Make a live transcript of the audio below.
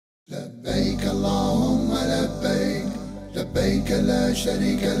لبيك اللهم لبيك لبيك لا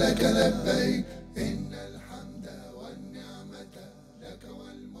شريك لك لبيك إن الحمد والنعمة لك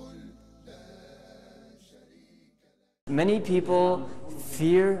والملك لا شريك لك. Many people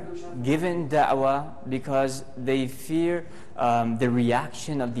fear giving da'wah because they fear the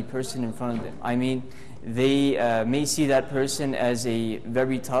reaction of the person in front of them. I mean, they may see that person as a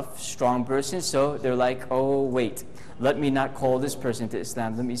very tough, strong person, so they're like, oh wait, let me not call this person to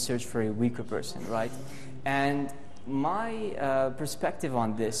Islam, let me search for a weaker person, right? And my perspective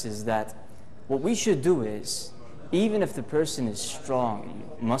on this is that what we should do is, even if the person is strong,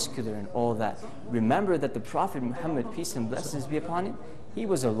 muscular and all that, remember that the Prophet Muhammad, peace and blessings be upon him, he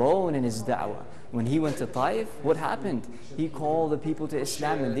was alone in his da'wah. When he went to Taif, what happened? He called the people to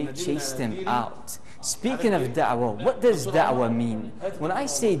Islam and they chased him out. Speaking of da'wah, what does da'wah mean? When I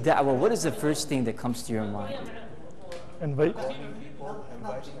say da'wah, what is the first thing that comes to your mind? Inviting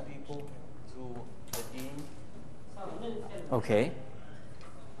people to the deen. Okay.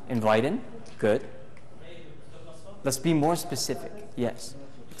 Inviting? Good. Let's be more specific. Yes.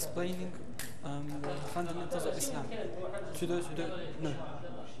 Explaining the fundamentals of Islam to those who don't know.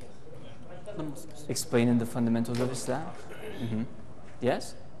 Explaining the fundamentals of Islam.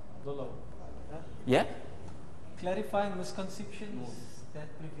 Yes? Yeah? Clarifying misconceptions that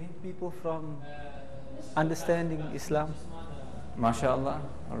prevent people from understanding Islam. MashaAllah.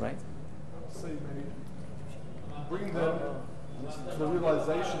 All right. So maybe bring them to the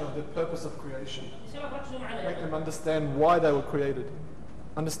realization of the purpose of creation. Make them understand why they were created.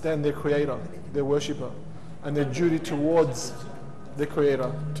 Understand their creator, their worshipper, and their duty towards the creator,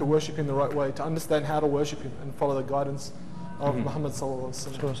 to worship him the right way, to understand how to worship him and follow the guidance of Muhammad sallallahu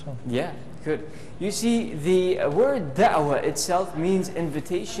alaihi wasallam. Yeah, good. You see, the word da'wah itself means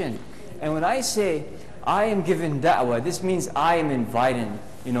invitation. And when I say, I am giving da'wah, this means I am inviting.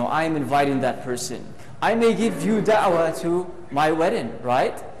 You know, I am inviting that person. I may give you da'wah to my wedding,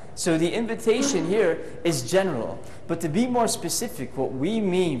 right? So the invitation here is general. But to be more specific, what we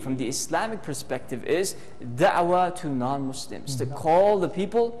mean from the Islamic perspective is da'wah to non-Muslims, to call the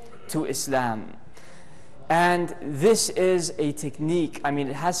people to Islam. And this is a technique, I mean,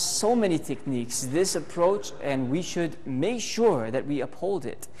 it has so many techniques, this approach, and we should make sure that we uphold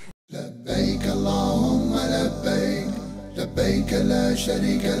it. لبيك اللهم لبيك لبيك لا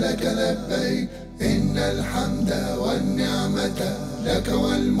شريك لك لبيك إن الحمد والنعمة لك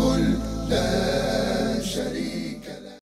والملك لا